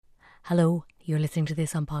Hello, you're listening to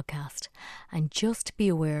this on podcast. And just be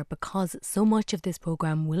aware, because so much of this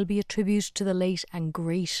programme will be a tribute to the late and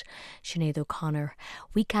great Sinead O'Connor,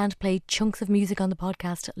 we can't play chunks of music on the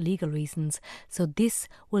podcast for legal reasons, so this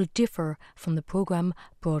will differ from the programme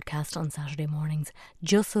broadcast on Saturday mornings,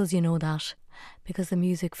 just so as you know that, because the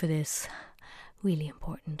music for this, really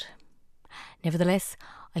important. Nevertheless,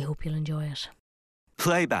 I hope you'll enjoy it.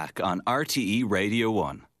 Playback on RTE Radio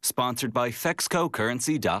 1. Sponsored by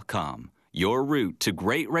FexcoCurrency.com. Your route to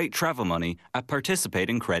great rate travel money at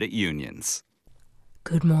participating credit unions.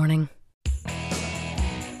 Good morning.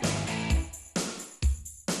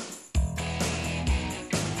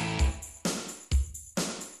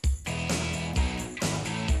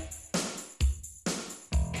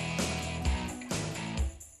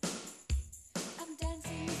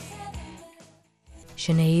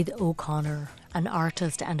 Sinead O'Connor, an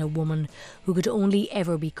artist and a woman who could only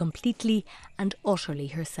ever be completely and utterly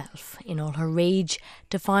herself in all her rage,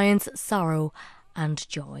 defiance, sorrow and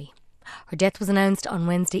joy. Her death was announced on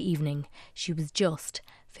Wednesday evening. She was just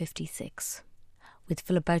 56. With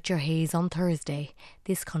Philip Boucher-Hayes on Thursday,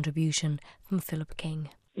 this contribution from Philip King.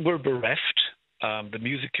 We're bereft. The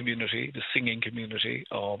music community, the singing community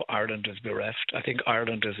of Ireland is bereft. I think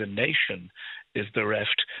Ireland as a nation is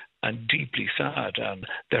bereft and deeply sad. And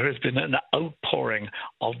there has been an outpouring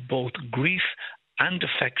of both grief and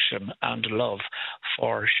affection and love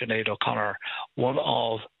for Sinead O'Connor, one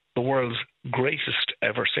of the world's greatest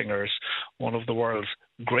ever singers, one of the world's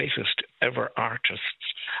greatest ever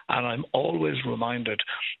artists. And I'm always reminded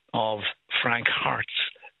of Frank Hart's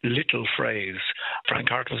little phrase. Frank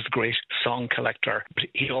Hart was the great song collector, but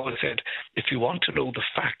he always said, if you want to know the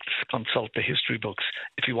facts, consult the history books.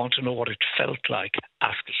 If you want to know what it felt like,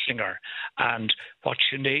 ask a singer. And what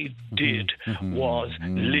Sinead did was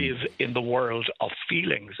live in the world of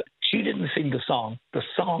feelings. She didn't sing the song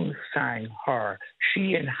sang her.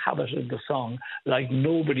 She inhabited the song like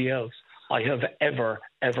nobody else I have ever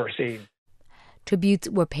seen. Tributes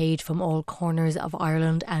were paid from all corners of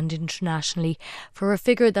Ireland and internationally for a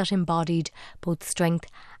figure that embodied both strength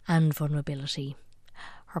and vulnerability.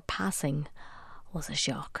 Her passing was a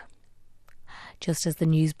shock. Just as the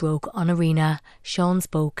news broke on Arena, Sean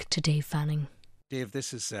spoke to Dave Fanning. Dave,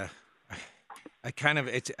 this is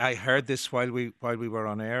I heard this while we were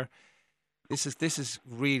on air. This is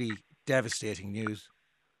really devastating news.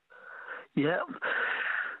 Yeah,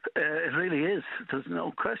 it really is. There's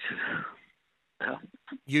no question. Yeah.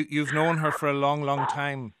 You've known her for a long, long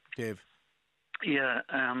time, Dave. Yeah,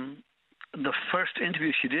 the first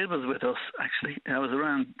interview she did was with us, actually. It was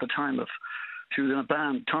around the time of, she was in a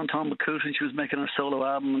band, Tom McCoot, and she was making her solo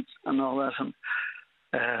album and all that. And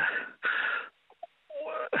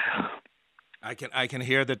I can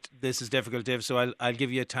hear that this is difficult, Dave, so I'll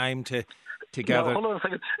give you time to gather. No, hold on a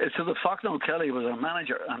second. So the Faughnall Kelly was our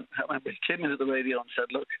manager, and when we came into the radio and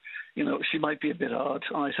said, look, she might be a bit odd.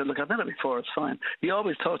 And I said, look, I've met her before, it's fine. He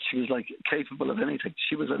always thought she was capable of anything.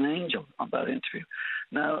 She was an angel on that interview.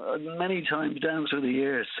 Now, many times down through the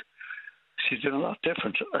years, she's been a lot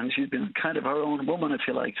different, and she's been kind of her own woman, if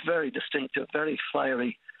you like, very distinctive, very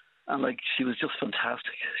fiery, and she was just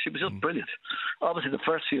fantastic. She was just brilliant. Obviously, the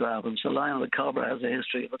first few albums, The Lion and the Cobra, has a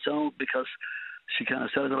history of its own because she kind of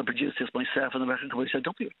said, I'm going to produce this myself, and the record company said,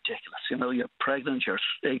 don't be ridiculous. You're pregnant, you're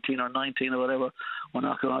 18 or 19 or whatever. We're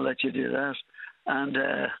not going to let you do that. And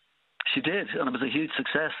she did, and it was a huge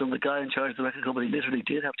success, and the guy in charge of the record company literally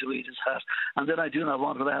did have to eat his hat. And then I Do Not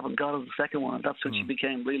Want What I Haven't Got as the second one, and that's when she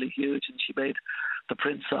became really huge, and she made the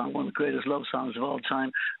Prince song one of the greatest love songs of all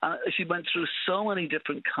time. And she went through so many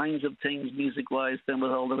different kinds of things music-wise then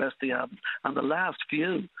with all the rest of the albums. And the last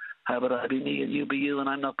few, How About I Be Me and You Be You and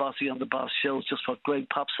I'm Not Bossy on the Boss shows, just for great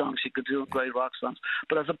pop songs she could do and great rock songs.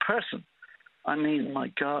 But as a person, I mean,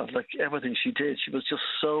 my God, everything she did, she was just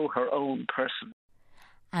so her own person.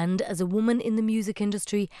 And as a woman in the music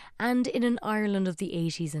industry and in an Ireland of the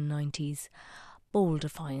 80s and 90s, bold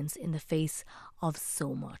defiance in the face of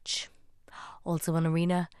so much. Also on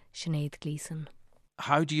Arena, Sinead Gleeson.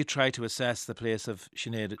 How do you try to assess the place of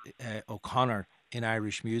Sinead O'Connor in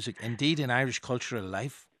Irish music, indeed in Irish cultural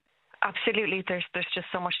life? Absolutely, there's just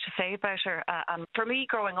so much to say about her. And for me,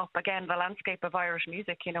 growing up, again, the landscape of Irish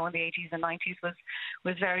music, in the 80s and 90s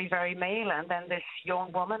was very, very male. And then this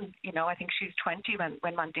young woman, I think she was 20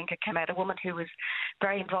 when Mandinka came out, a woman who was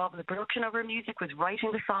very involved in the production of her music, was writing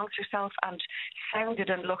the songs herself and sounded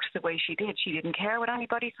and looked the way she did. She didn't care what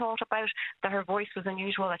anybody thought about, that her voice was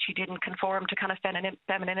unusual, that she didn't conform to kind of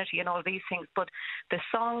femininity and all these things. But the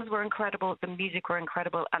songs were incredible, the music were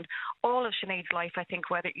incredible, and all of Sinead's life, I think,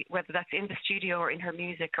 whether whether that's in the studio or in her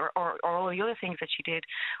music or all the other things that she did,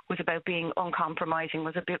 was about being uncompromising,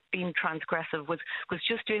 was about being transgressive, was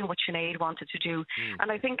just doing what Sinead wanted to do.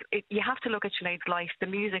 And I think you have to look at Sinead's life, the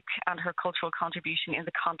music and her cultural contribution in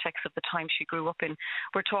the context of the time she grew up in.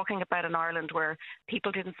 We're talking about an Ireland where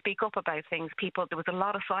people didn't speak up about things. There was a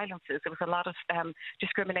lot of silences. There was a lot of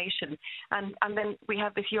discrimination. And then we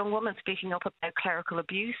have this young woman speaking up about clerical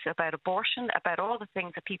abuse, about abortion, about all the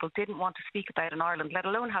things that people didn't want to speak about in Ireland, let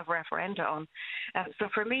alone have referenda on. So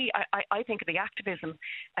for me, I think of the activism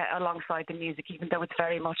alongside the music, even though it's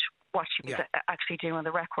very much what she was actually doing on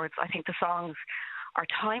the records. I think the songs are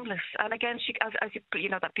timeless. And again, she, as you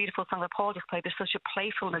know, that beautiful song that Paul just played, there's such a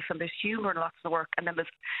playfulness and there's humour in lots of the work. And then there's,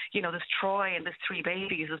 you know, there's Troy and there's Three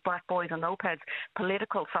Babies, there's Black Boys on Mopeds,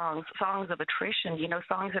 political songs, songs of attrition, you know,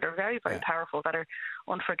 songs that are very, very powerful, that are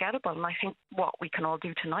unforgettable. And I think what we can all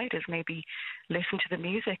do tonight is maybe listen to the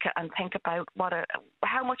music and think about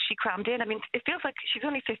how much she crammed in. I mean, it feels like she's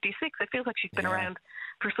only 56. It feels like she's been around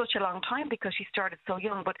for such a long time because she started so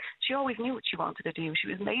young, but she always knew what she wanted to do. She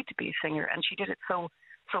was made to be a singer, and she did it so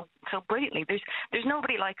brilliantly. There's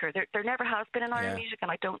nobody like her. There never has been in Irish music,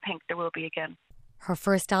 and I don't think there will be again. Her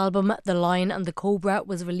first album, The Lion and the Cobra,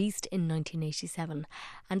 was released in 1987,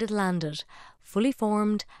 and it landed fully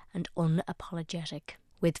formed and unapologetic.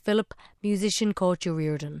 With Philip, musician Courtney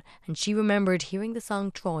Reardon, and she remembered hearing the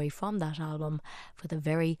song Troy from that album for the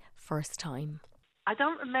very first time. I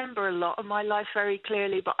don't remember a lot of my life very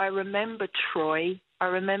clearly, but I remember Troy. I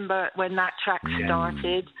remember when that track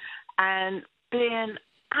started and being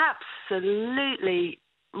absolutely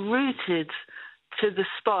rooted to the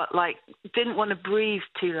spot, like didn't want to breathe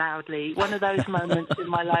too loudly. One of those moments in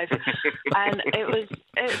my life. And it was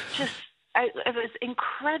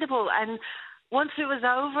incredible. And once it was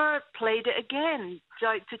over, played it again.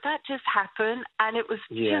 Like, did that just happen? And it was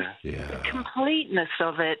just the completeness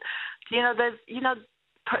of it. You know,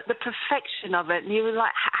 the perfection of it. And you were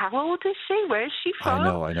like, how old is she? Where is she from?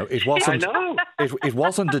 I know. It wasn't. It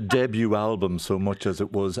wasn't a debut album so much as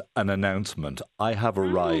it was an announcement. I have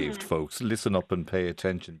arrived, folks. Listen up and pay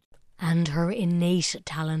attention. And her innate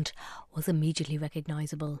talent was immediately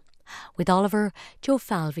recognisable. With Oliver, Joe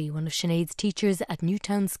Falvey, one of Sinead's teachers at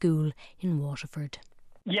Newtown School in Waterford.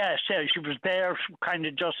 Yes, she was there kind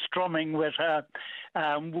of just strumming with her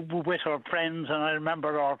friends, and I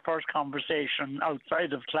remember our first conversation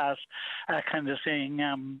outside of class kind of saying,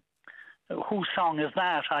 whose song is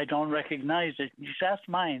that? I don't recognise it. And she said, that's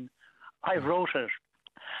mine. I wrote it.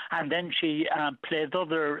 And then she played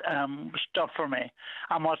other stuff for me.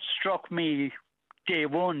 And what struck me day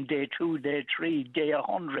 1, day 2, day 3, day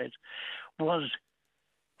 100 was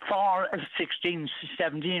for a 16,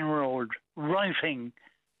 17-year-old writing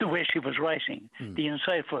the way she was writing, the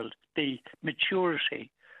insightful, the maturity,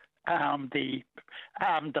 the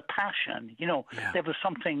passion. You know, there was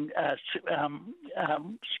something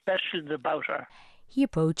special about her. He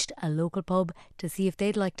approached a local pub to see if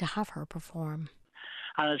they'd like to have her perform.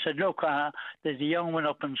 And I said, look, there's a young one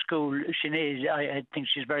up in school, Sinead, I think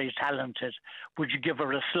she's very talented. Would you give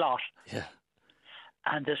her a slot? Yeah.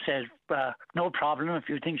 And they said, no problem, if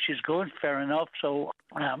you think she's good, fair enough. So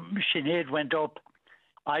Sinead went up.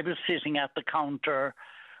 I was sitting at the counter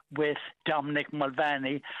with Dominic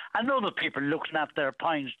Mulvaney and other people looking at their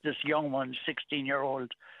pints, this young one,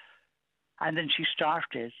 16-year-old. And then she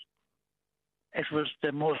started. It was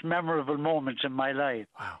the most memorable moment in my life.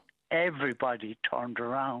 Wow. Everybody turned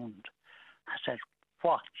around. I said,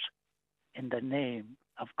 what in the name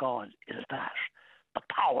of God is that? The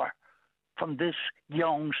power from this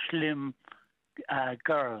young, slim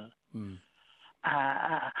girl.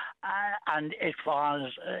 And it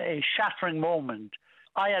was a shattering moment.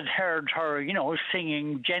 I had heard her, you know,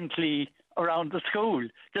 singing gently around the school.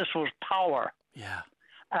 This was power. Yeah.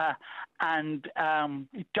 And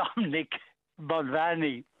Dominic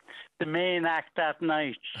Mulvaney, the main act that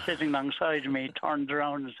night, sitting alongside me, turned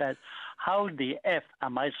around and said, how the F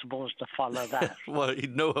am I supposed to follow that? Well,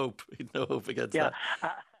 he'd no hope. He'd no hope against that.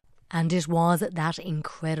 And it was that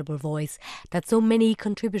incredible voice that so many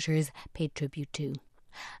contributors paid tribute to.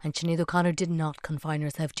 And Sinead O'Connor did not confine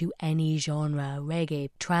herself to any genre, reggae,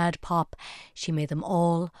 trad, pop. She made them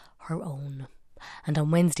all her own. And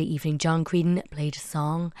on Wednesday evening, John Creedon played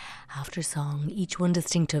song after song, each one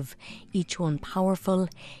distinctive, each one powerful,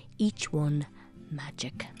 each one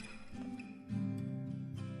magic.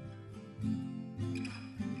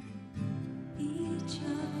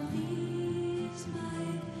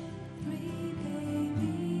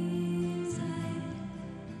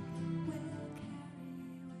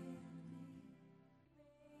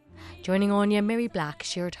 Joining Anya, Mary Black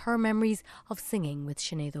shared her memories of singing with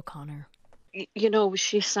Sinead O'Connor.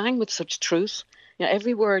 she sang with such truth.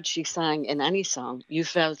 Every word she sang in any song, you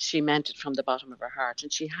felt she meant it from the bottom of her heart.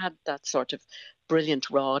 And she had that sort of brilliant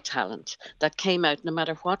raw talent that came out no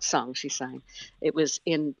matter what song she sang. It was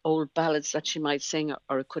in old ballads that she might sing,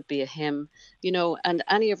 or it could be a hymn, and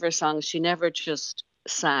any of her songs, she never just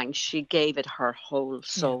sang. She gave it her whole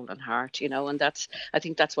soul and heart, and I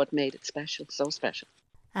think that's what made it special, so special.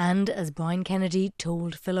 And as Brian Kennedy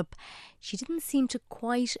told Philip, she didn't seem to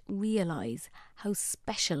quite realise how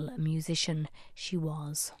special a musician she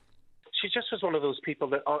was. She just was one of those people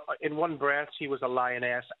that in one breath she was a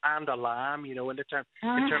lioness and a lamb, in terms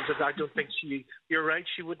of, I don't think you're right,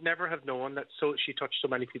 she would never have known that she touched so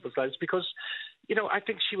many people's lives because, I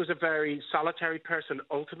think she was a very solitary person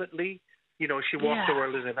ultimately. She walked the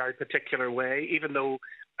world in a very particular way, even though,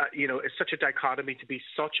 it's such a dichotomy to be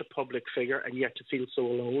such a public figure and yet to feel so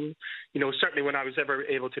alone. Certainly when I was ever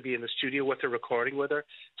able to be in the studio with her, recording with her,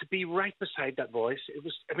 to be right beside that voice, it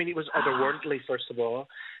was otherworldly, first of all.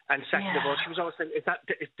 And second of all, she was always saying,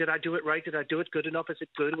 did I do it right? Did I do it good enough? Is it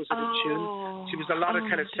good? Was it in tune? She was a lot of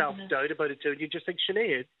kind of self-doubt about it too. And you just think,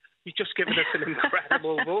 Sinead, you've just given us an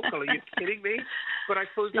incredible vocal. Are you kidding me? But I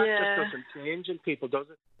suppose that just doesn't change in people, does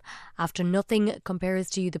it? After Nothing Compares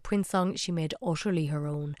to You, the Prince song she made utterly her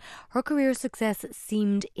own, her career success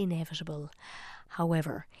seemed inevitable.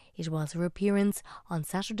 However, it was her appearance on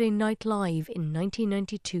Saturday Night Live in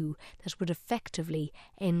 1992 that would effectively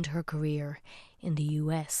end her career, in the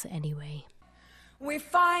US anyway. We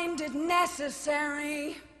find it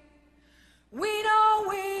necessary. We know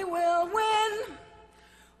we will win.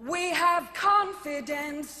 We have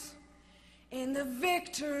confidence in the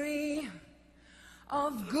victory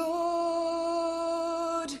of good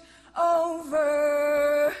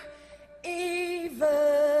over evil.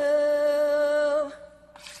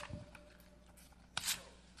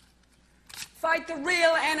 Fight the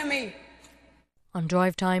real enemy. On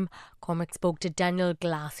Drive Time, Cormac spoke to Daniel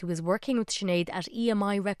Glass, who was working with Sinead at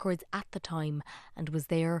EMI Records at the time and was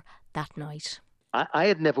there that night. I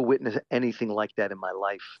had never witnessed anything like that in my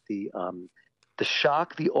life. The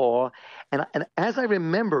shock, the awe, and as I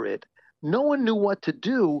remember it, no one knew what to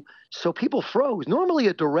do, so people froze. Normally,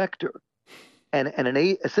 a director and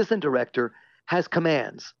an assistant director has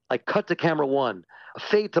commands like cut to camera one,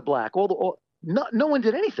 fade to black. No one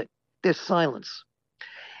did anything. There's silence,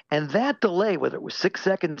 and that delay, whether it was 6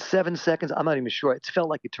 seconds, 7 seconds, I'm not even sure. It felt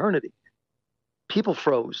like eternity. People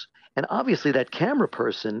froze, and obviously that camera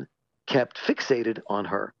person kept fixated on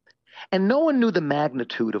her. And no one knew the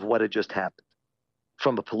magnitude of what had just happened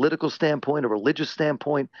from a political standpoint, a religious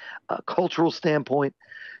standpoint, a cultural standpoint.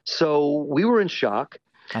 So we were in shock.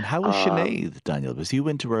 And how was Sinead, Daniel? Because you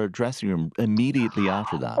went to her dressing room immediately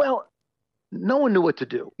after that. Well, no one knew what to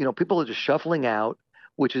do. People are just shuffling out,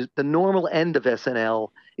 which is the normal end of SNL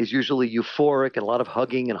is usually euphoric and a lot of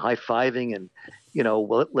hugging and high-fiving and,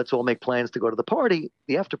 let's all make plans to go to the party,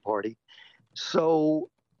 the after party. So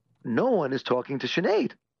no one is talking to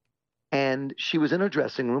Sinead. And she was in her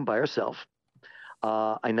dressing room by herself.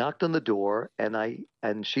 I knocked on the door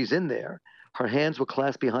and she's in there. Her hands were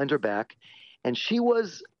clasped behind her back. And she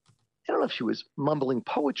was, I don't know if she was mumbling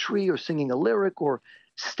poetry or singing a lyric or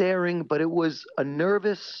staring, but it was a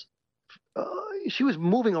nervous, she was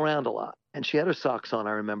moving around a lot. And she had her socks on,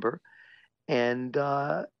 I remember. And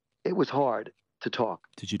it was hard to talk.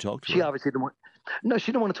 Did you talk to her? She obviously didn't want, no,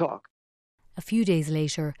 she didn't want to talk. A few days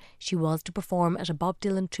later, she was to perform at a Bob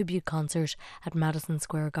Dylan tribute concert at Madison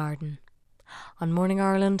Square Garden. On Morning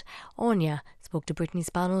Ireland, Anya spoke to Brittany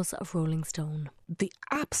Spanos of Rolling Stone. The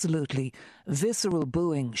absolutely visceral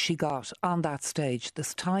booing she got on that stage,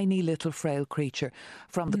 this tiny little frail creature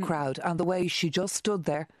from the crowd, and the way she just stood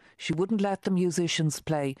there, she wouldn't let the musicians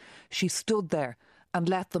play. She stood there and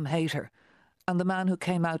let them hate her. And the man who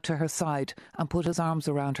came out to her side and put his arms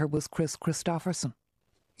around her was Chris Christopherson.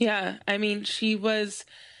 Yeah, I mean,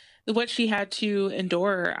 what she had to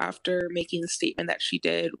endure after making the statement that she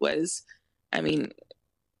did was,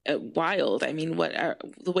 wild.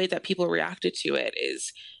 The way that people reacted to it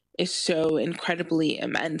is so incredibly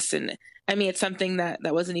immense. And it's something that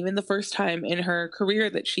wasn't even the first time in her career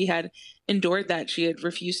that she had endured that. She had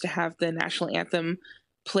refused to have the national anthem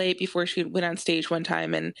play before she went on stage one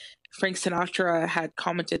time. And Frank Sinatra had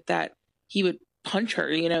commented that he would punch her.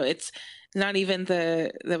 It's not even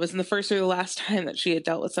that wasn't the first or the last time that she had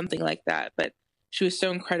dealt with something like that. But she was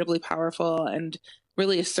so incredibly powerful and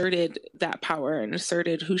really asserted that power and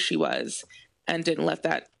asserted who she was and didn't let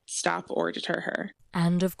that stop or deter her.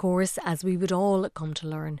 And of course, as we would all come to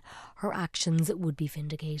learn, her actions would be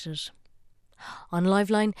vindicated. On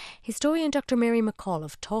Liveline, historian Dr. Mary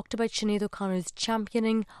McAuliffe talked about Sinead O'Connor's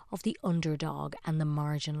championing of the underdog and the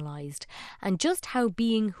marginalised, and just how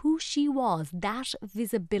being who she was, that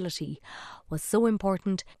visibility, was so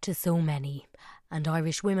important to so many, and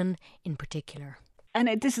Irish women in particular.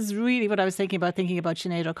 And this is really what I was thinking about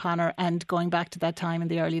Sinead O'Connor and going back to that time in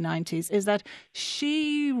the early 90s, is that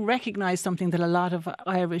she recognised something that a lot of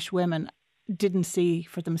Irish women didn't see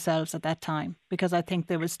for themselves at that time, because I think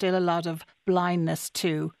there was still a lot of blindness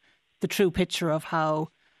to the true picture of how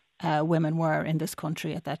women were in this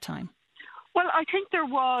country at that time. Well, I think there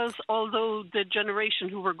was, although the generation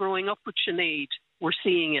who were growing up with Sinead were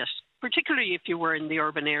seeing it, particularly if you were in the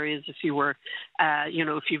urban areas, if you were,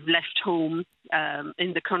 if you've left home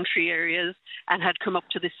in the country areas and had come up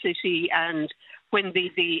to the city, and when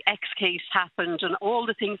the X case happened and all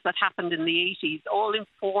the things that happened in the 80s all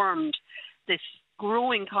informed this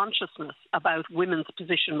growing consciousness about women's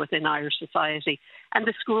position within Irish society and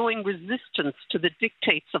this growing resistance to the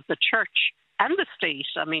dictates of the church and the state.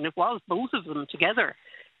 I mean, it was both of them together,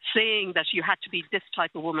 saying that you had to be this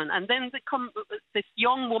type of woman. And then this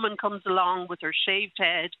young woman comes along with her shaved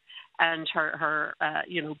head and her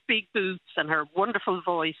big boots and her wonderful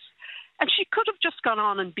voice. And she could have just gone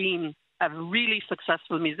on and been a really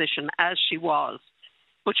successful musician, as she was.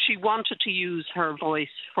 But she wanted to use her voice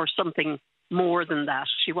for something more than that.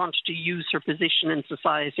 She wanted to use her position in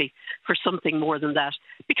society for something more than that,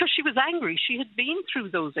 because she was angry. She had been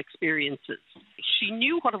through those experiences. She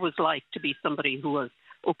knew what it was like to be somebody who was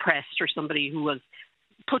oppressed or somebody who was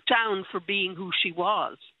put down for being who she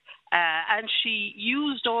was. And she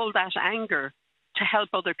used all that anger to help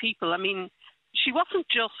other people. I mean, she wasn't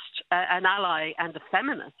just an ally and a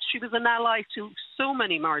feminist. She was an ally to so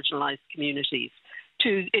many marginalised communities.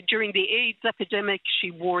 During the AIDS epidemic, she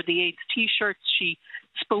wore the AIDS T-shirts. She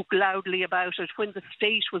spoke loudly about it when the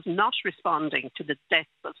state was not responding to the deaths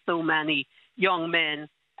of so many young men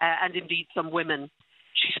and indeed some women.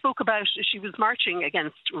 She was marching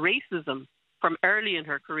against racism from early in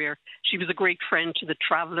her career. She was a great friend to the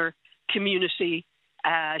traveller community.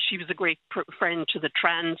 She was a great friend to the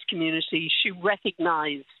trans community. She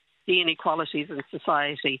recognised the inequalities in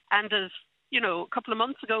society. And as a couple of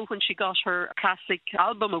months ago when she got her Classic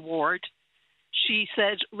Album Award, she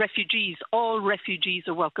said, all refugees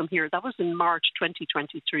are welcome here. That was in March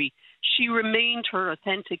 2023. She remained her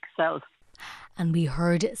authentic self. And we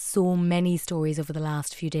heard so many stories over the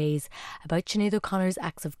last few days about Sinead O'Connor's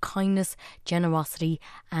acts of kindness, generosity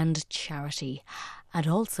and charity. And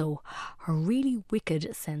also her really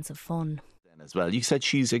wicked sense of fun. As well, you said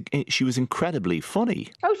she was incredibly funny.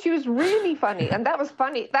 Oh, she was really funny, and that was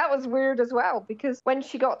funny. That was weird as well, because when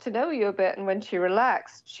she got to know you a bit and when she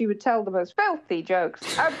relaxed, she would tell the most filthy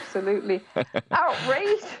jokes, absolutely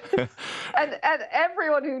outrageous, and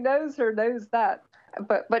everyone who knows her knows that.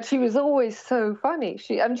 But she was always so funny.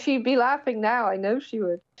 She'd be laughing now. I know she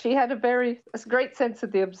would. She had a great sense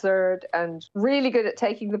of the absurd and really good at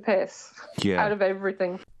taking the piss out of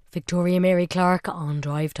everything. Victoria Mary Clark on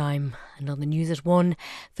Drive Time. And on the news at 1,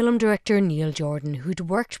 film director Neil Jordan, who'd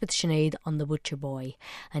worked with Sinead on The Butcher Boy,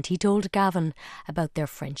 and he told Gavin about their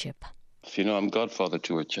friendship. I'm godfather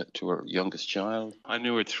to her youngest child. I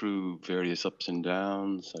knew her through various ups and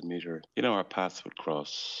downs. I'd meet her. Our paths would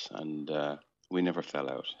cross, and we never fell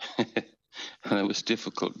out. And it was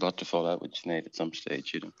difficult not to fall out with Sinead at some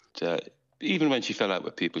stage, even when she fell out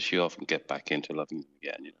with people, she often get back into loving them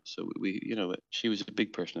again, So she was a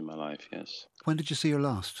big person in my life, yes. When did you see her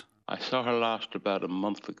last? I saw her last about a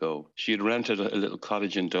month ago. She had rented a little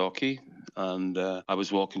cottage in Dalkey, and I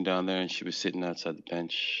was walking down there, and she was sitting outside the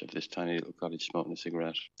bench of this tiny little cottage smoking a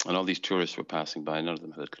cigarette. And all these tourists were passing by. None of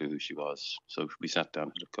them had a clue who she was. So we sat down,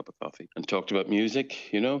 had a cup of coffee, and talked about music,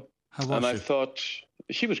 How was she? I thought,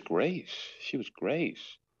 she was great. She was great.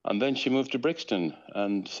 And then she moved to Brixton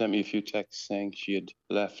and sent me a few texts saying she had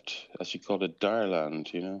left, as she called it,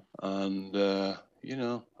 Darland, And,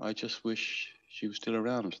 I just wish she was still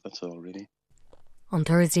around. That's all, really. On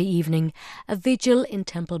Thursday evening, a vigil in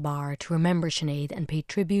Temple Bar to remember Sinead and pay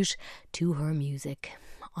tribute to her music.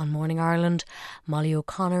 On Morning Ireland, Molly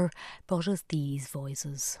O'Connor brought us these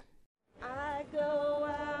voices. I go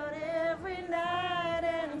out every night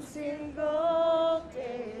and sing all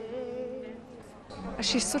day.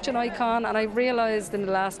 She's such an icon, and I realised in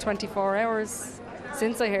the last 24 hours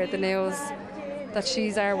since I heard the news that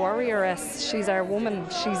she's our warrioress, she's our woman,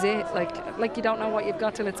 she's it. Like you don't know what you've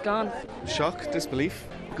got till it's gone. Shock, disbelief,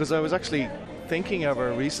 because I was actually thinking of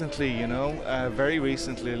her recently, very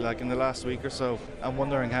recently, like in the last week or so, and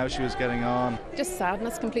wondering how she was getting on. Just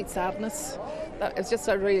sadness, complete sadness, It was just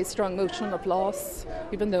a really strong emotion of loss,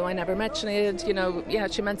 even though I never met Sinead. You know, yeah,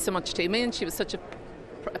 she meant so much to me, and she was such a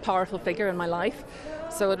powerful figure in my life.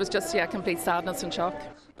 So it was just, complete sadness and shock.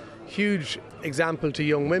 Huge example to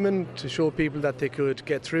young women to show people that they could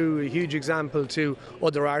get through, a huge example to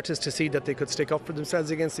other artists to see that they could stick up for themselves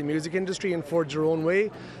against the music industry and forge their own way,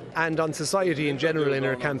 and on society in general in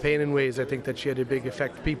her campaigning ways. I think that she had a big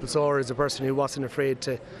effect. People saw her as a person who wasn't afraid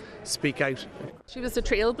to speak out. She was a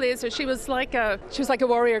trailblazer. She was like a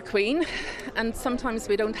warrior queen, and sometimes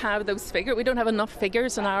we don't have those figures. We don't have enough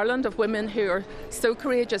figures in Ireland of women who are so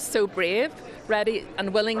courageous, so brave, ready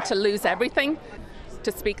and willing to lose everything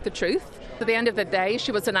to speak the truth. At the end of the day,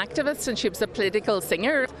 she was an activist and she was a political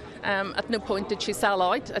singer. At no point did she sell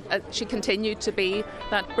out. She continued to be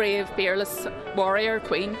that brave, fearless warrior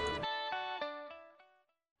queen.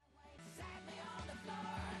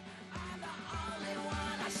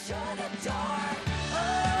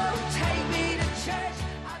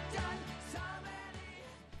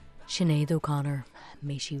 Sinead O'Connor,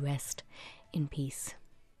 may she rest in peace.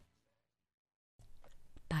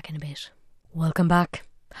 Back in a bit. Welcome back.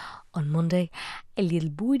 On Monday, a little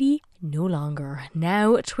booty no longer.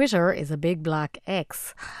 Now Twitter is a big black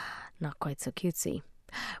X. Not quite so cutesy.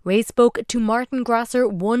 Ray spoke to Martin Grasser,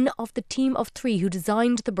 one of the team of 3 who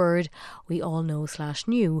designed the bird we all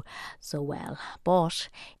know/knew so well. But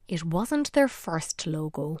it wasn't their first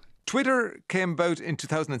logo. Twitter came about in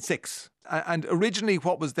 2006. And originally,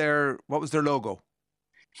 what was their logo?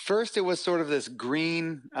 First, it was sort of this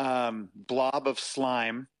green blob of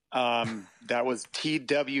slime that was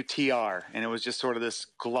TWTR, and it was just sort of this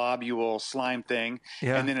globule slime thing.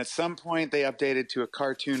 Yeah. And then at some point, they updated to a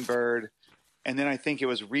cartoon bird, and then I think it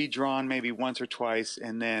was redrawn maybe once or twice,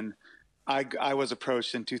 and then I was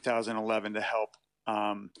approached in 2011 to help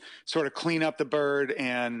sort of clean up the bird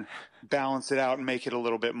and balance it out and make it a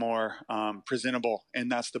little bit more presentable.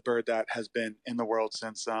 And that's the bird that has been in the world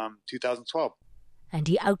since 2012. And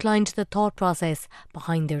he outlined the thought process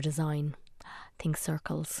behind their design. Think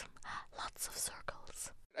circles. Lots of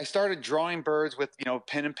circles. I started drawing birds with,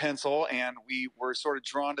 pen and pencil, and we were sort of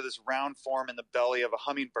drawn to this round form in the belly of a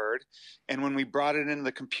hummingbird. And when we brought it into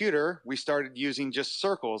the computer, we started using just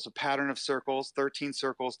circles, a pattern of circles, 13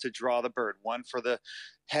 circles to draw the bird. One for the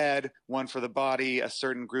head, one for the body, a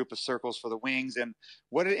certain group of circles for the wings. And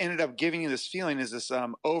what it ended up giving you this feeling is this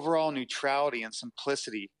overall neutrality and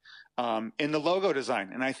simplicity in the logo design.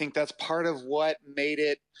 And I think that's part of what made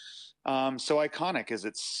it so iconic, is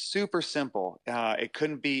it's super simple. It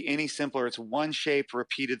couldn't be any simpler. It's one shape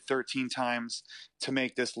repeated 13 times to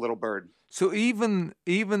make this little bird. So even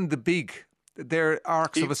the beak, they're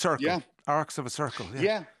arcs of a circle. Yeah. Arcs of a circle. Yeah.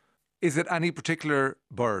 Yeah. Is it any particular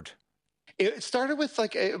bird? It started with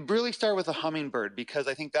it really started with a hummingbird, because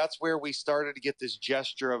I think that's where we started to get this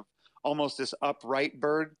gesture of almost this upright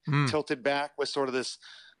bird tilted back with sort of this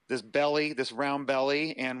belly, this round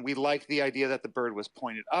belly. And we liked the idea that the bird was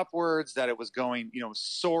pointed upwards, that it was going,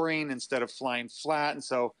 soaring instead of flying flat. And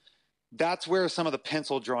so that's where some of the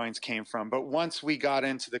pencil drawings came from. But once we got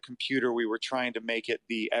into the computer, we were trying to make it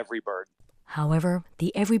the every bird. However,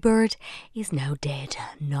 the every bird is now dead,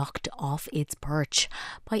 knocked off its perch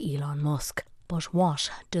by Elon Musk. But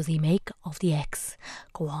what does he make of the X?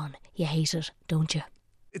 Go on, you hate it, don't you?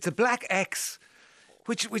 It's a black X,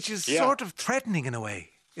 which is sort of threatening in a way.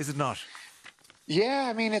 Is it not? Yeah,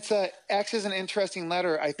 I mean, X is an interesting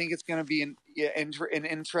letter. I think it's going to be an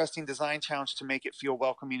interesting design challenge to make it feel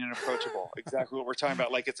welcoming and approachable. Exactly what we're talking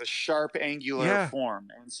about. Like, it's a sharp, angular form,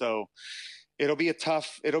 and so it'll be a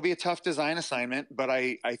tough design assignment. But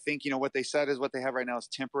I think what they said is what they have right now is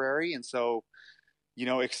temporary, and so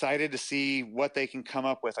excited to see what they can come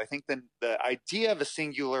up with. I think the idea of a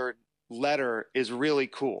singular letter is really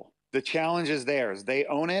cool. The challenge is theirs. They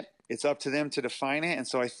own it. It's up to them to define it. And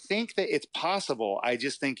so I think that it's possible. I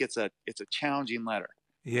just think it's a challenging letter.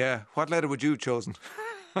 Yeah. What letter would you have chosen?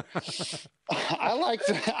 I like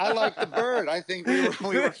the bird. I think we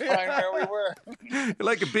were fine where we were. You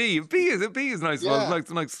like a bee. A bee is nice. Yeah. Well, it's like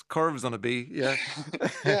nice curves on a bee. Yeah.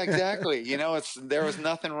 Yeah, exactly. There was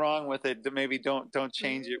nothing wrong with it. Maybe don't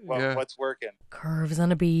change it. What's working? Curves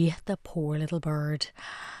on a bee. The poor little bird.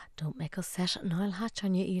 Don't make us set an oil hatch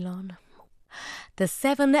on you, Elon. The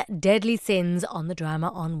 7 deadly sins on the Drama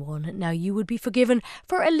on 1. Now, you would be forgiven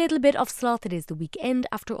for a little bit of sloth. It is the weekend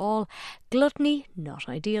after all. Gluttony, not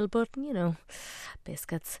ideal, but,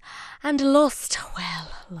 biscuits. And lust,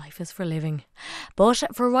 well, life is for living. But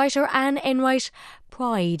for writer Anne Enright,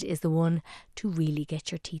 pride is the one to really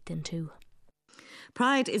get your teeth into.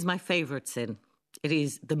 Pride is my favourite sin. It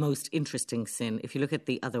is the most interesting sin. If you look at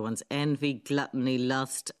the other ones, envy, gluttony,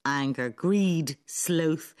 lust, anger, greed,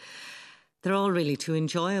 sloth. They're all really too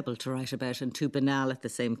enjoyable to write about and too banal at the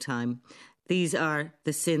same time. These are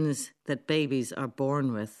the sins that babies are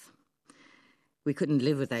born with. We couldn't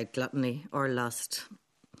live without gluttony or lust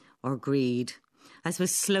or greed. I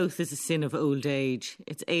suppose sloth is a sin of old age.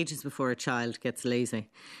 It's ages before a child gets lazy.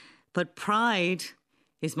 But pride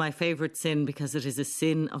is my favourite sin because it is a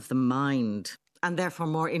sin of the mind and therefore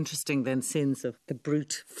more interesting than sins of the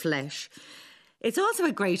brute flesh. It's also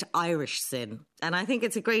a great Irish sin, and I think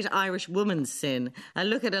it's a great Irish woman's sin. I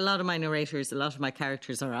look at a lot of my narrators, a lot of my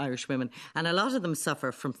characters are Irish women, and a lot of them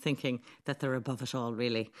suffer from thinking that they're above it all,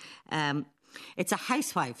 really. It's a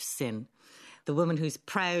housewife's sin. The woman who's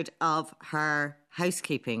proud of her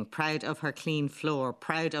housekeeping, proud of her clean floor,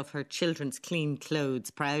 proud of her children's clean clothes,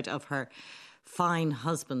 proud of her fine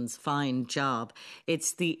husband's fine job.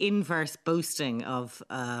 It's the inverse boasting of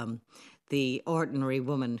the ordinary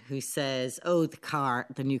woman who says, oh,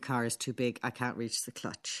 the new car is too big, I can't reach the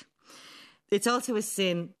clutch. It's also a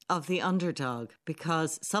sin of the underdog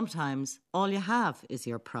because sometimes all you have is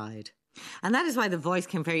your pride. And that is why the voice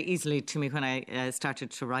came very easily to me when I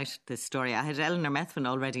started to write this story. I had Eleanor Methven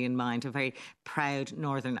already in mind, a very proud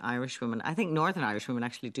Northern Irish woman. I think Northern Irish women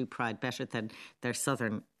actually do pride better than their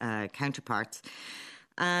Southern counterparts.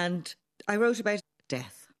 And I wrote about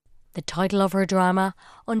death. The title of her drama,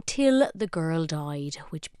 Until the Girl Died,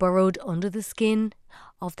 which burrowed under the skin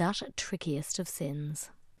of that trickiest of sins.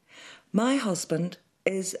 My husband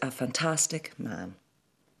is a fantastic man.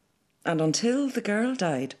 And until the girl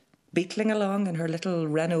died, beetling along in her little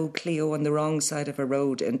Renault Clio on the wrong side of a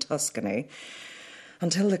road in Tuscany,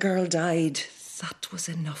 until the girl died, that was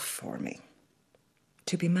enough for me.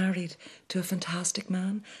 To be married to a fantastic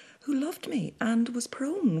man who loved me and was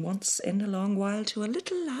prone once in a long while to a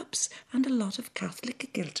little lapse and a lot of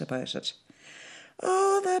Catholic guilt about it.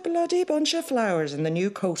 Oh, the bloody bunch of flowers in the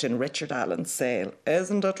new coat in Richard Allen's sale.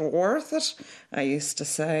 Isn't it worth it? I used to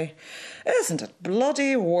say. Isn't it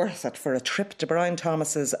bloody worth it for a trip to Brian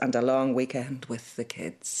Thomas's and a long weekend with the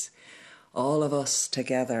kids? All of us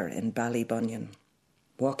together in Ballybunion,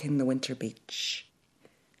 walking the winter beach.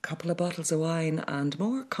 Couple of bottles of wine and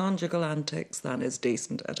more conjugal antics than is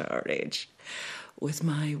decent at our age. With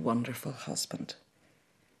my wonderful husband.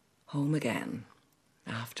 Home again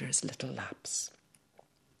after his little lapse.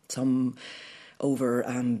 Some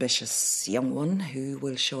over-ambitious young one who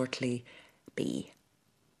will shortly be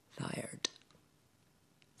fired.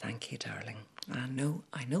 Thank you, darling. I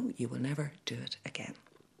know you will never do it again.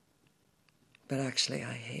 But actually,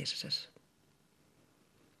 I hated it.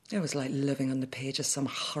 It was like living on the page of some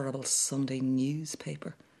horrible Sunday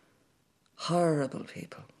newspaper. Horrible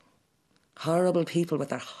people. Horrible people with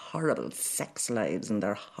their horrible sex lives and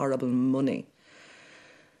their horrible money.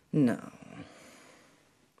 No.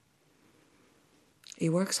 He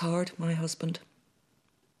works hard, my husband.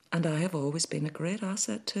 And I have always been a great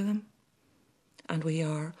asset to him. And we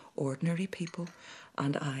are ordinary people.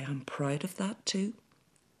 And I am proud of that too.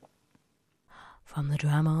 From the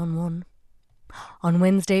drama on One. On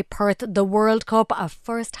Wednesday, Perth, the World Cup, a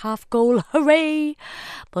first half goal, hooray!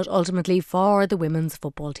 But ultimately for the women's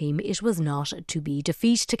football team, it was not to be.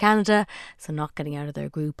 Defeat to Canada, so not getting out of their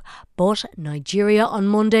group, but Nigeria on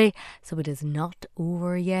Monday, so it is not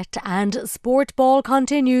over yet. And sport ball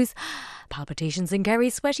continues. Palpitations in Kerry,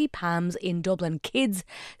 sweaty palms in Dublin, kids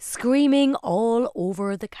screaming all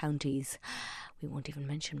over the counties. We won't even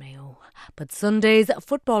mention Mayo. But Sunday's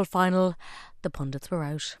football final, the pundits were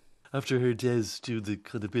out. After her Des do the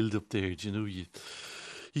kind of build up there, you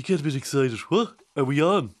get a bit excited. What? Are we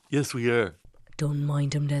on? Yes, we are. Don't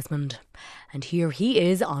mind him, Desmond. And here he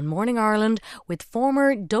is on Morning Ireland with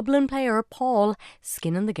former Dublin player Paul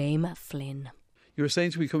Skin in the Game Flynn. You were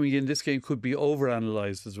saying to me coming in, this game could be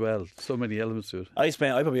overanalyzed as well. So many elements to it. I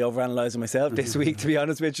probably overanalyzing myself this week, to be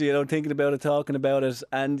honest with you, thinking about it, talking about it.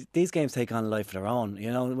 And these games take on a life of their own.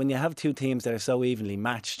 When you have two teams that are so evenly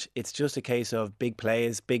matched, it's just a case of big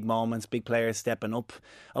plays, big moments, big players stepping up.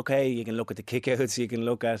 Okay, you can look at the kickouts, you can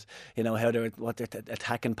look at, what their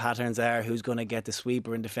attacking patterns are, who's going to get the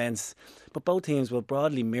sweeper in defence. But both teams will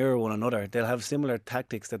broadly mirror one another. They'll have similar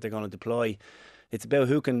tactics that they're going to deploy. It's about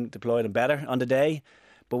who can deploy them better on the day.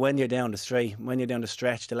 But when you're down the stretch,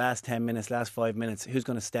 the last 10 minutes, last 5 minutes, who's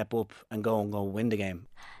going to step up and go win the game?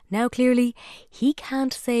 Now, clearly, he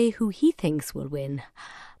can't say who he thinks will win.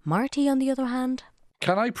 Marty, on the other hand?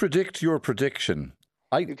 Can I predict your prediction?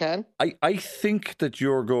 You can. I think that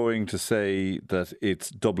you're going to say that it's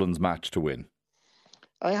Dublin's match to win.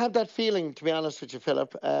 I have that feeling, to be honest with you,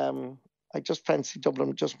 Philip. I just fancy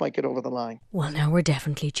Dublin just might get over the line. Well, now we're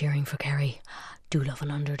definitely cheering for Kerry. Do love an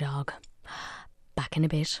underdog. Back in a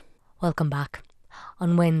bit. Welcome back.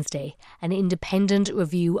 on Wednesday an independent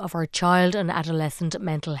review of our child and adolescent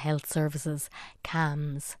mental health services,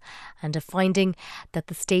 CAMHS, and a finding that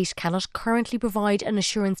the state cannot currently provide an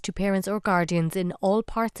assurance to parents or guardians in all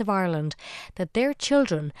parts of Ireland that their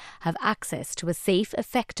children have access to a safe,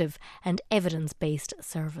 effective and evidence-based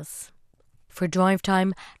service. For Drive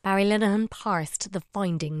Time, Barry Linehan parsed the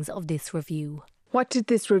findings of this review. What did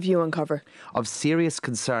this review uncover? Of serious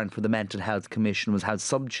concern for the Mental Health Commission was how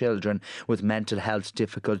some children with mental health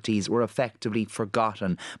difficulties were effectively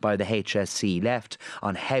forgotten by the HSC, left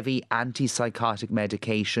on heavy antipsychotic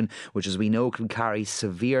medication, which, as we know, can carry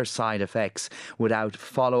severe side effects, without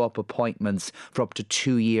follow-up appointments for up to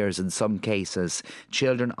 2 years in some cases.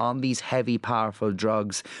 Children on these heavy, powerful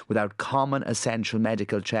drugs without common essential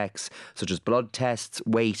medical checks, such as blood tests,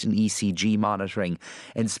 weight and ECG monitoring.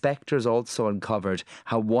 Inspectors also uncovered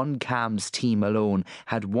how one CAMHS team alone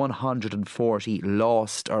had 140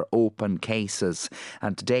 lost or open cases.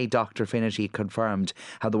 And today Dr. Finnerty confirmed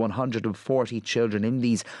how the 140 children in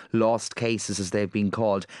these lost cases, as they've been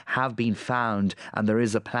called, have been found, and there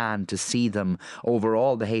is a plan to see them.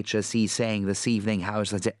 Overall, the HSE saying this evening how it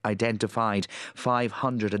has identified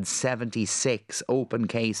 576 open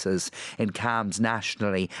cases in CAMHS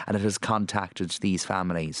nationally, and it has contacted these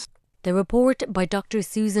families. The report by Dr.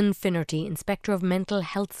 Susan Finnerty, Inspector of Mental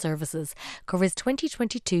Health Services, covers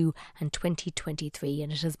 2022 and 2023,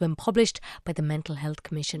 and it has been published by the Mental Health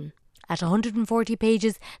Commission. At 140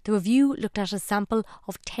 pages, the review looked at a sample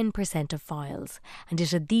of 10% of files, and it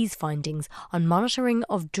had these findings on monitoring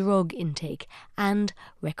of drug intake and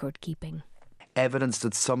record keeping. Evidence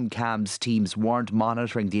that some CAMHS teams weren't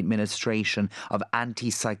monitoring the administration of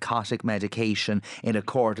antipsychotic medication in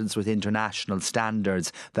accordance with international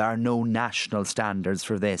standards. There are no national standards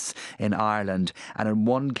for this in Ireland. And in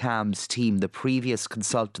one CAMHS team, the previous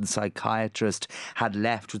consultant psychiatrist had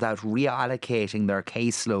left without reallocating their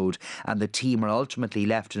caseload, and the team were ultimately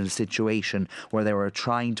left in a situation where they were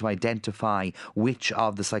trying to identify which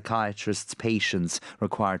of the psychiatrist's patients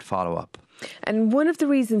required follow-up. And one of the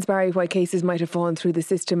reasons, Barry, why cases might have fallen through the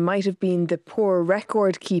system might have been the poor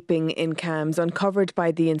record keeping in CAMHS uncovered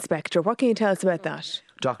by the inspector. What can you tell us about that?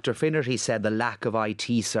 Dr. Finnerty said the lack of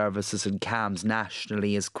IT services in CAMHS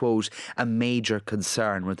nationally is, quote, a major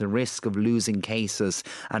concern, with the risk of losing cases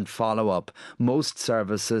and follow-up. Most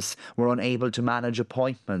services were unable to manage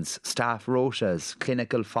appointments, staff rotas,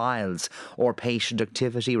 clinical files or patient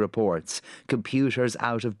activity reports. Computers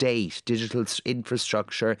out of date, digital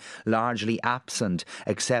infrastructure largely absent,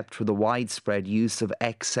 except for the widespread use of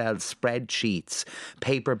Excel spreadsheets.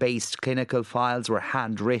 Paper-based clinical files were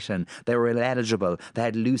handwritten, they were illegible, they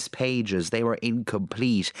had loose pages, they were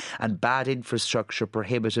incomplete, and bad infrastructure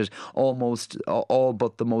prohibited almost all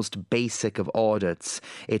but the most basic of audits.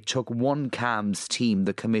 It took one CAMHS team,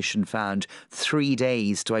 the Commission found, 3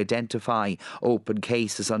 days to identify open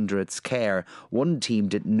cases under its care. One team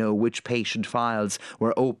didn't know which patient files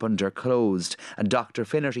were opened or closed, and Dr.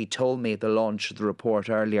 Finnerty told me at the launch of the report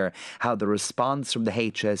earlier how the response from the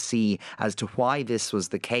HSE as to why this was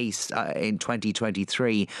the case in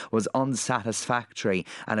 2023 was unsatisfactory,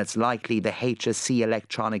 and it's likely the HSE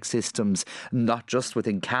electronic systems, not just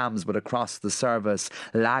within CAMHS but across the service,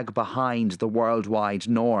 lag behind the worldwide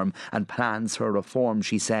norm, and plans for reform,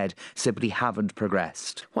 she said, simply haven't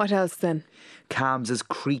progressed. What else then? CAMHS is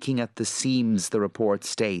creaking at the seams, the report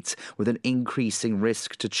states, with an increasing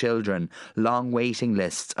risk to children, long waiting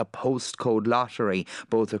lists, a postcode lottery,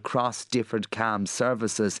 both across different CAMHS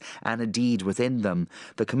services and indeed within them.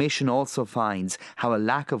 The Commission also finds how a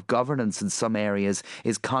lack of governance in some areas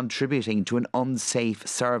is contributing to an unsafe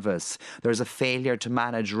service. There's a failure to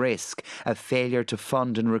manage risk, a failure to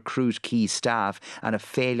fund and recruit key staff, and a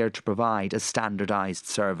failure to provide a standardised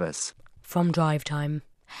service. From Drive Time.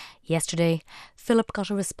 Yesterday, Philip got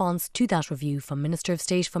a response to that review from Minister of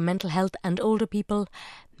State for Mental Health and Older People,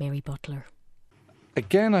 Mary Butler.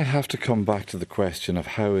 Again, I have to come back to the question of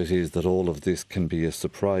how it is that all of this can be a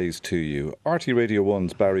surprise to you. RT Radio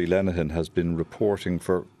 1's Barry Linehan has been reporting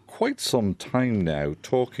for quite some time now,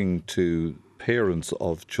 talking to parents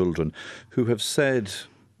of children who have said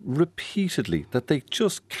repeatedly that they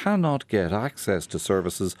just cannot get access to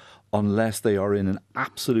services unless they are in an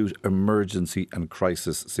absolute emergency and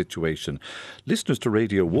crisis situation. Listeners to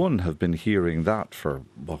Radio 1 have been hearing that for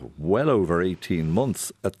well over 18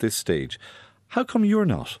 months at this stage. How come you're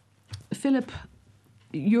not? Philip,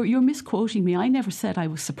 you're misquoting me. I never said I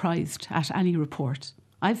was surprised at any report.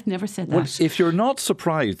 I've never said Well, that. if you're not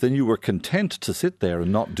surprised, then you were content to sit there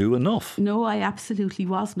and not do enough. No, I absolutely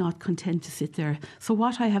was not content to sit there. So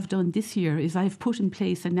what I have done this year is I've put in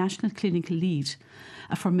place a national clinical lead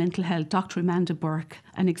for mental health, Dr. Amanda Burke,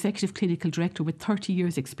 an executive clinical director with 30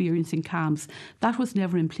 years experience in CAMHS. That was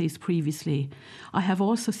never in place previously. I have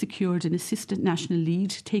also secured an assistant national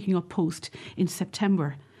lead taking up post in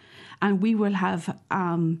September. And we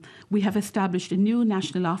have established a new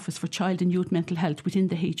national office for child and youth mental health within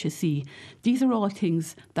the HSE. These are all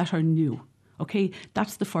things that are new. Okay,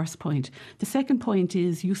 that's the first point. The second point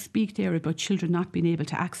is you speak there about children not being able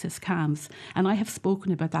to access CAMHS, and I have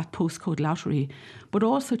spoken about that postcode lottery. But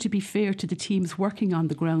also, to be fair to the teams working on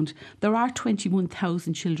the ground, there are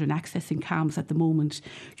 21,000 children accessing CAMHS at the moment.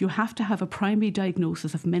 You have to have a primary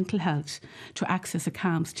diagnosis of mental health to access a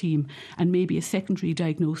CAMHS team, and maybe a secondary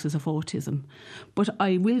diagnosis of autism. But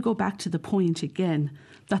I will go back to the point again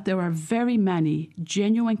that there are very many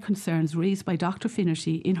genuine concerns raised by Dr.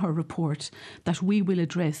 Finnerty in her report that we will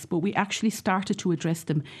address, but we actually started to address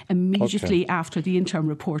them immediately after the interim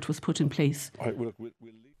report was put in place. Right, we'll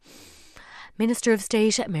Minister of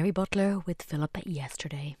State Mary Butler with Philip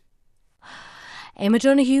yesterday. Emma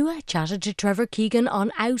Donoghue chatted to Trevor Keegan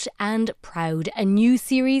on Out and Proud, a new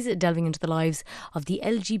series delving into the lives of the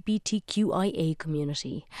LGBTQIA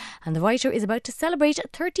community. And the writer is about to celebrate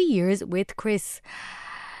 30 years with Chris.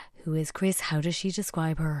 Who is Chris? How does she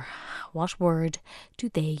describe her? What word do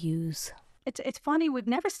they use? It's funny, we've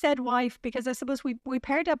never said wife because I suppose we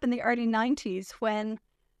paired up in the early 90s when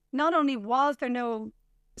not only was there no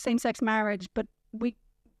same-sex marriage, but we,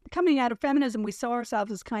 coming out of feminism, we saw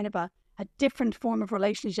ourselves as kind of a different form of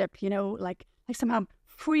relationship, you know, like somehow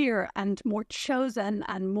freer and more chosen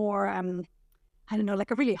and more, I don't know,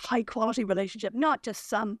 like a really high-quality relationship, not just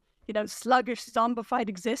some, you know, sluggish, zombified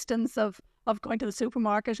existence of going to the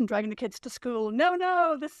supermarket and dragging the kids to school.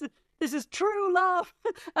 No, this is true love.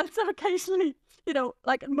 And so occasionally, you know,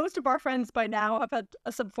 like most of our friends by now have had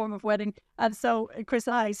some form of wedding. And so Chris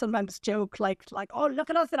and I sometimes joke like, oh, look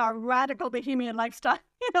at us in our radical bohemian lifestyle,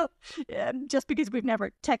 you know, just because we've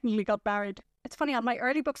never technically got married. It's funny, on my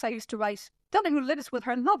early books I used to write, Donoghue Lidis with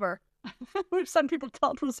her lover, which some people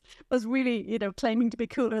thought was really, you know, claiming to be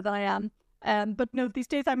cooler than I am. But no, these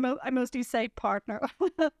days I mostly say partner.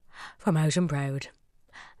 From Out and Proud.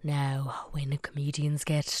 Now, when comedians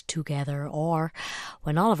get together, or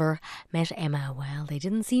when Oliver met Emma, well, they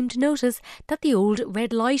didn't seem to notice that the old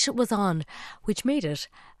red light was on, which made it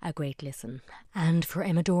a great listen. And for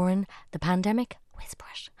Emma Doran, the pandemic, whisper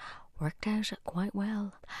it, worked out quite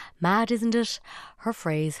well. Mad, isn't it? Her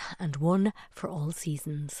phrase, and one for all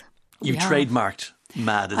seasons. You've trademarked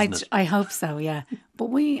mad, isn't it? I hope so, yeah. But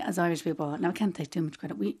we, as Irish people, now I can't take too much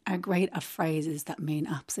credit, we are great at phrases that mean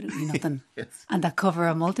absolutely nothing Yes. and that cover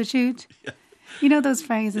a multitude. Yeah. You know those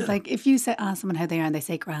phrases, like if you ask someone how they are and they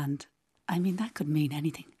say grand, I mean, that could mean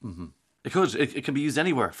anything. Mm-hmm. It could. It can be used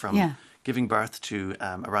anywhere from giving birth to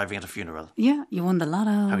arriving at a funeral. Yeah, you won the lotto.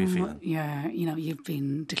 How are you feeling? You've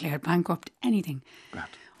been declared bankrupt, anything. Grand.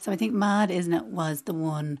 So I think mad, isn't it, was the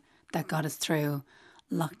one that got us through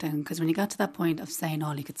lockdown, because when you got to that point of saying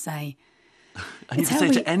all you could say, and you could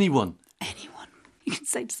say to anyone, you could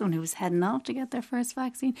say to someone who was heading off to get their first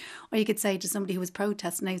vaccine, or you could say to somebody who was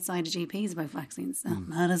protesting outside of GPs about vaccines.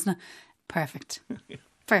 Mad, isn't it? Perfect.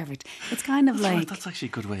 Perfect. It's kind of like... That's actually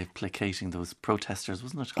a good way of placating those protesters,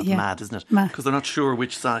 wasn't it? Yeah. Mad, isn't it? Mad. Because they're not sure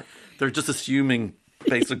which side. They're just assuming,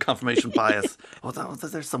 based on confirmation bias,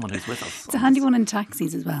 there's someone who's with us. It's a handy one in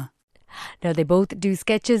taxis as well. Now, they both do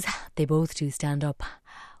sketches, they both do stand-up.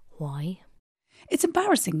 Why? It's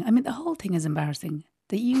embarrassing. I mean, the whole thing is embarrassing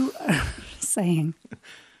that you are saying,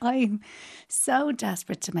 I'm so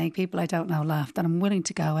desperate to make people I don't know laugh that I'm willing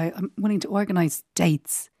to go out, I'm willing to organise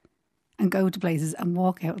dates and go to places and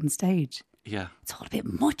walk out on stage. Yeah. It's all a bit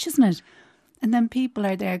much, isn't it? And then people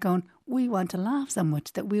are there going, we want to laugh so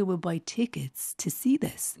much that we will buy tickets to see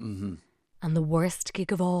this. Mm-hmm. And the worst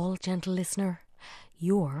gig of all, gentle listener,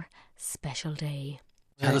 your special day.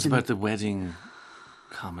 Tell us about the wedding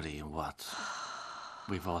comedy and what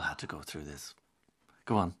we've all had to go through this.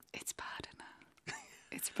 Go on. It's bad, isn't it?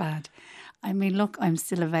 It's bad. I mean, look, I'm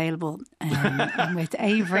still available. I'm with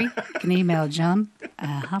Avery. You can email John.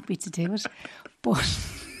 Happy to do it.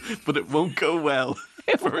 But it won't go well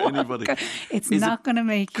for anybody. It's not going to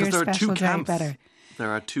make your special day better. There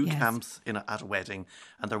are two camps at a wedding,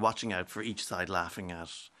 and they're watching out for each side laughing at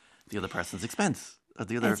the other person's expense.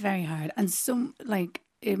 It's very hard. And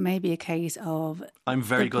it may be a case of... I'm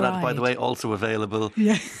very good at it, by the way, also available.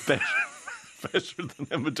 Yeah. Better than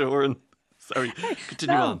Emma Doran. Sorry,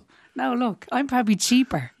 continue on. No, look, I'm probably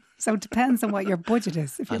cheaper. So it depends on what your budget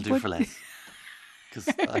is. I'll do for less.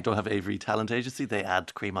 because I don't have Avery Talent Agency. They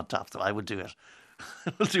add cream on top, so I would do it.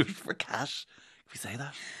 We'll do it for cash. Can we say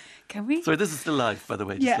that? Can we? Sorry, this is still live, by the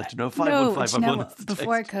way. Just let you know. 51551.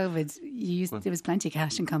 Before COVID, there was plenty of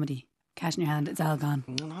cash in comedy. Cash in your hand, it's all gone.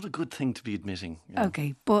 Not a good thing to be admitting.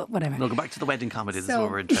 Okay, but whatever. No, go back to the wedding comedy. This is what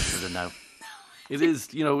we're interested in now. It is,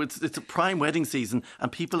 it's a prime wedding season,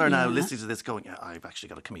 and people are now listening to this going, I've actually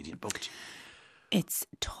got a comedian booked. It's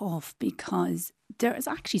tough because there is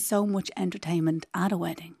actually so much entertainment at a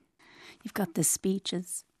wedding. You've got the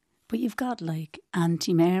speeches, but you've got like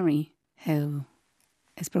Auntie Mary, who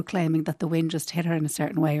is proclaiming that the wind just hit her in a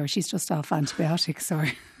certain way, or she's just off antibiotics,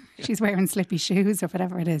 or she's wearing slippy shoes, or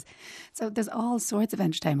whatever it is. So there's all sorts of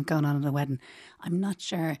entertainment going on at a wedding. I'm not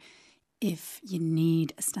sure if you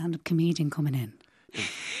need a stand-up comedian coming in.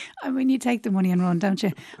 I mean, you take the money and run, don't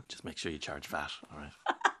you? Just make sure you charge VAT, all right?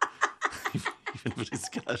 Even if it is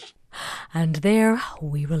cash. And there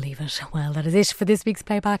we will leave it. Well, that is it for this week's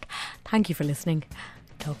Playback. Thank you for listening.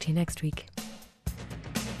 Talk to you next week.